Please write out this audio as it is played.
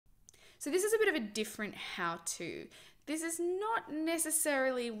So this is a bit of a different how-to. This is not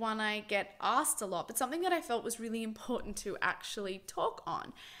necessarily one I get asked a lot, but something that I felt was really important to actually talk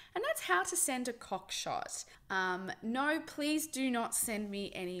on. And that's how to send a cock shot. No, please do not send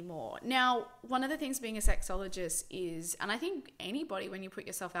me any more. Now, one of the things being a sexologist is, and I think anybody, when you put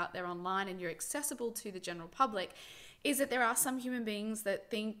yourself out there online and you're accessible to the general public, is that there are some human beings that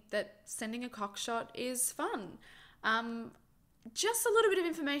think that sending a cock shot is fun. Just a little bit of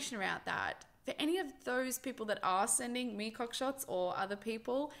information around that. For any of those people that are sending me cock shots or other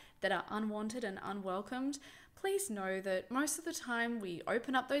people that are unwanted and unwelcomed, please know that most of the time we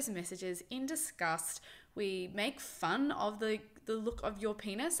open up those messages in disgust, we make fun of the look of your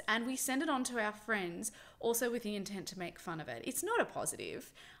penis, and we send it on to our friends also with the intent to make fun of it. It's not a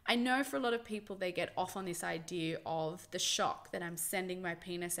positive. I know for a lot of people they get off on this idea of the shock that I'm sending my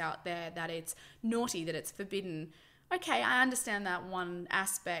penis out there, that it's naughty, that it's forbidden. Okay, I understand that one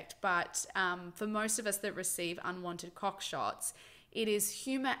aspect, but for most of us that receive unwanted cock shots, it is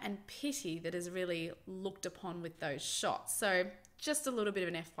humor and pity that is really looked upon with those shots. So just a little bit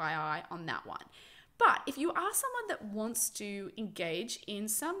of an FYI on that one. But if you are someone that wants to engage in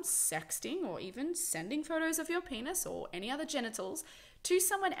some sexting or even sending photos of your penis or any other genitals to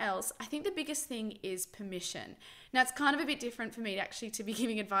someone else, I think the biggest thing is permission. Now, it's kind of a bit different for me to be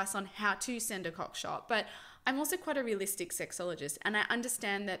giving advice on how to send a cock shot, but I'm also quite a realistic sexologist, and I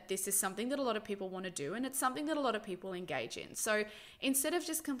understand that this is something that a lot of people want to do, and it's something that a lot of people engage in. So instead of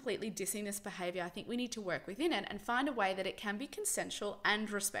just completely dissing this behavior, I think we need to work within it and find a way that it can be consensual and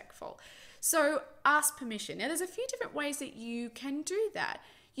respectful. So ask permission. Now, there's a few different ways that you can do that.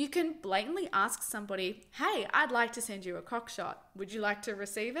 You can blatantly ask somebody, hey, I'd like to send you a cock shot. Would you like to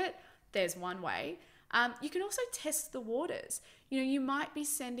receive it? There's one way. You can also test the waters. You might be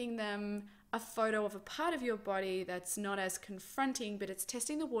sending them a photo of a part of your body that's not as confronting, but it's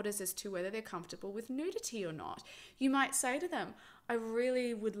testing the waters as to whether they're comfortable with nudity or not. You might say to them, I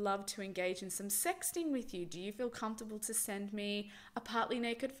really would love to engage in some sexting with you. Do you feel comfortable to send me a partly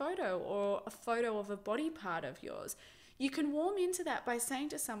naked photo or a photo of a body part of yours? You can warm into that by saying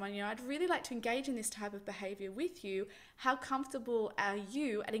to someone, I'd really like to engage in this type of behavior with you. How comfortable are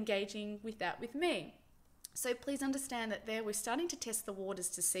you at engaging with that with me? So please understand that there we're starting to test the waters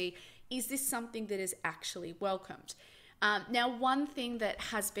to see, is this something that is actually welcomed? Now, one thing that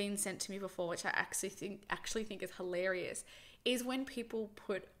has been sent to me before, which I actually think is hilarious, is when people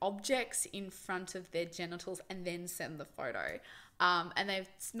put objects in front of their genitals and then send the photo. And they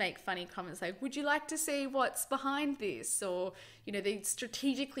make funny comments like, would you like to see what's behind this? Or, they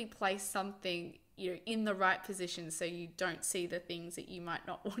strategically place something, in the right position so you don't see the things that you might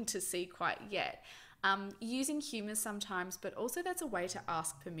not want to see quite yet. Using humour sometimes, but also that's a way to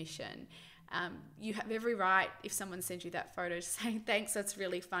ask permission. You have every right, if someone sends you that photo, to say, thanks, that's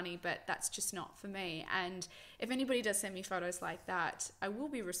really funny, but that's just not for me. And if anybody does send me photos like that, I will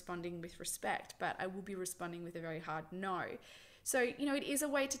be responding with respect, but I will be responding with a very hard no. So, it is a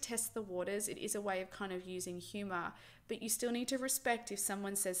way to test the waters. It is a way of kind of using humour, but you still need to respect if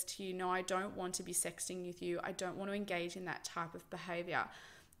someone says to you, no, I don't want to be sexting with you. I don't want to engage in that type of behaviour.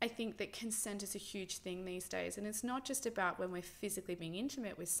 I think that consent is a huge thing these days, and it's not just about when we're physically being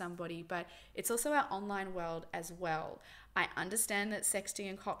intimate with somebody, but it's also our online world as well. I understand that sexting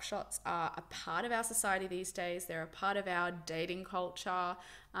and cock shots are a part of our society these days. They're a part of our dating culture.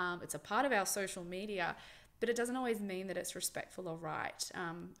 It's a part of our social media, but it doesn't always mean that it's respectful or right.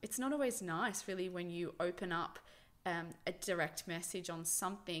 It's not always nice, really, when you open up a direct message on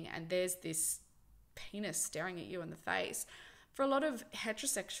something and there's this penis staring at you in the face. For a lot of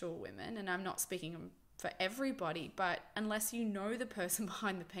heterosexual women, and I'm not speaking for everybody, but unless you know the person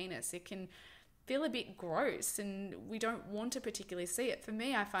behind the penis, it can feel a bit gross and we don't want to particularly see it. For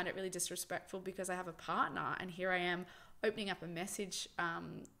me, I find it really disrespectful because I have a partner and here I am opening up a message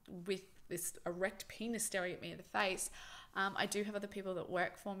with this erect penis staring at me in the face. I do have other people that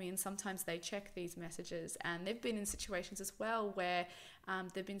work for me and sometimes they check these messages, and they've been in situations as well where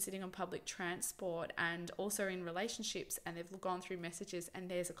they've been sitting on public transport and also in relationships, and they've gone through messages and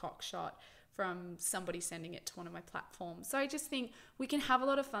there's a cock shot from somebody sending it to one of my platforms. So I just think we can have a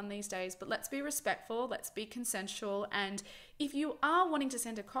lot of fun these days, but let's be respectful, let's be consensual, and if you are wanting to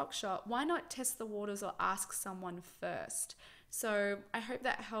send a cock shot, why not test the waters or ask someone first? So I hope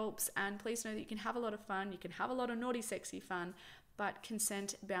that helps, and please know that you can have a lot of fun, you can have a lot of naughty, sexy fun, but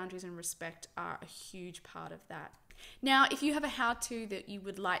consent, boundaries, and respect are a huge part of that. Now, if you have a how-to that you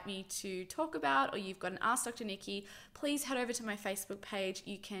would like me to talk about, or you've got an Ask Dr. Nikki, please head over to my Facebook page.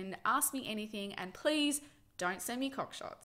 You can ask me anything, and please don't send me cock shots.